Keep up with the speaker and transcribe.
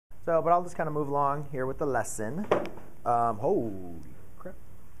So, but I'll just kind of move along here with the lesson. Holy crap.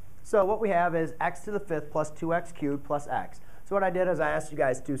 So what we have is x to the 5th plus 2x cubed plus x. So what I did is I asked you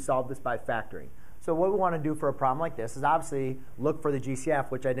guys to solve this by factoring. So what we want to do for a problem like this is obviously look for the GCF,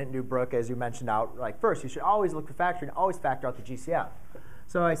 which I didn't do, Brooke, as you mentioned out. Like first, you should always look for factoring, always factor out the GCF.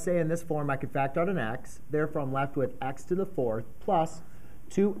 So I say in this form I could factor out an x. Therefore, I'm left with x to the 4th plus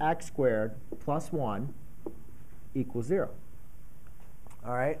 2x squared plus 1 equals 0.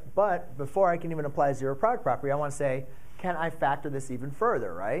 All right, but before I can even apply zero product property, I want to say, can I factor this even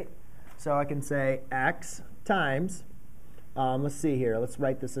further, right? So I can say x times, let's see here, let's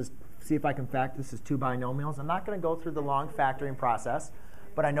write this as, see if I can factor this as two binomials. I'm not going to go through the long factoring process,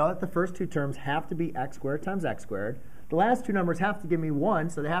 but I know that the first two terms have to be x squared times x squared. The last two numbers have to give me 1,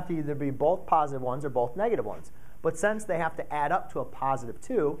 so they have to either be both positive ones or both negative ones. But since they have to add up to a positive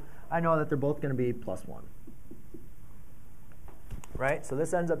 2, I know that they're both going to be plus 1. Right? So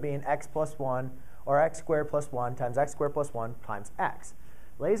this ends up being x plus 1, or x squared plus 1 times x squared plus 1 times x.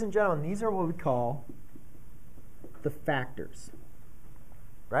 Ladies and gentlemen, these are what we call the factors.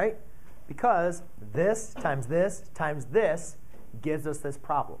 Right? Because this times this times this gives us this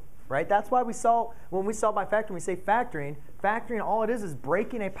problem. Right? That's why we solve, when we solve by factoring, we say factoring. Factoring, all it is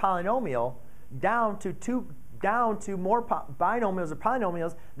breaking a polynomial down to more binomials or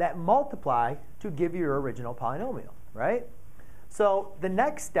polynomials that multiply to give you your original polynomial. Right? So the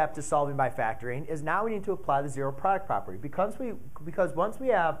next step to solving by factoring is now we need to apply the zero product property. Because once we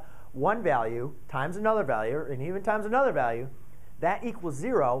have one value times another value, and even times another value, that equals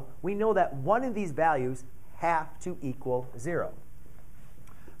 0, we know that one of these values have to equal 0.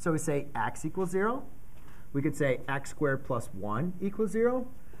 So we say x equals 0. We could say x squared plus 1 equals 0.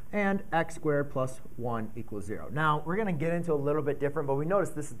 And x squared plus 1 equals 0. Now, we're going to get into a little bit different, but we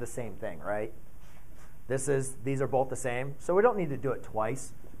notice this is the same thing, right? These are both the same, so we don't need to do it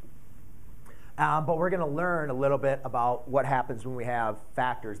twice. But we're going to learn a little bit about what happens when we have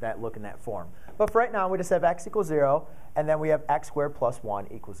factors that look in that form. But for right now, we just have x equals 0, and then we have x squared plus 1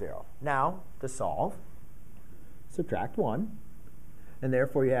 equals 0. Now, to solve, subtract 1. And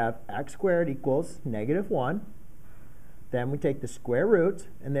therefore, you have x squared equals negative 1. Then we take the square root,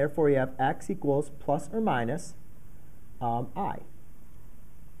 and therefore, you have x equals plus or minus I.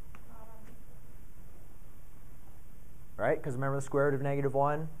 Right? Because remember the square root of negative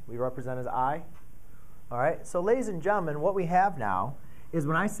 1 we represent as I. All right? So ladies and gentlemen, what we have now is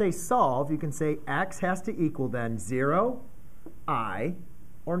when I say solve, you can say x has to equal then 0, I,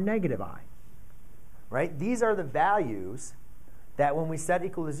 or negative I. Right? These are the values that when we set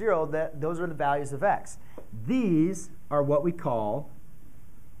equal to 0, those are the values of x. These are what we call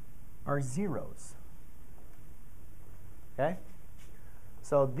our zeros. Okay?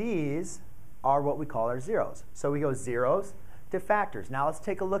 So these are what we call our zeros. So we go zeros to factors. Now let's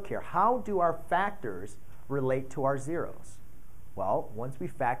take a look here. How do our factors relate to our zeros? Well, once we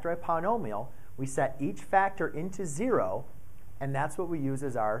factor a polynomial, we set each factor into 0, and that's what we use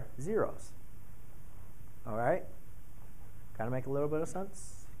as our zeros. All right? Kind of make a little bit of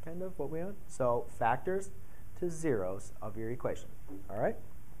sense, kind of, what we have? So factors to zeros of your equation. All right?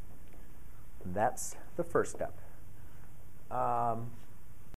 That's the first step.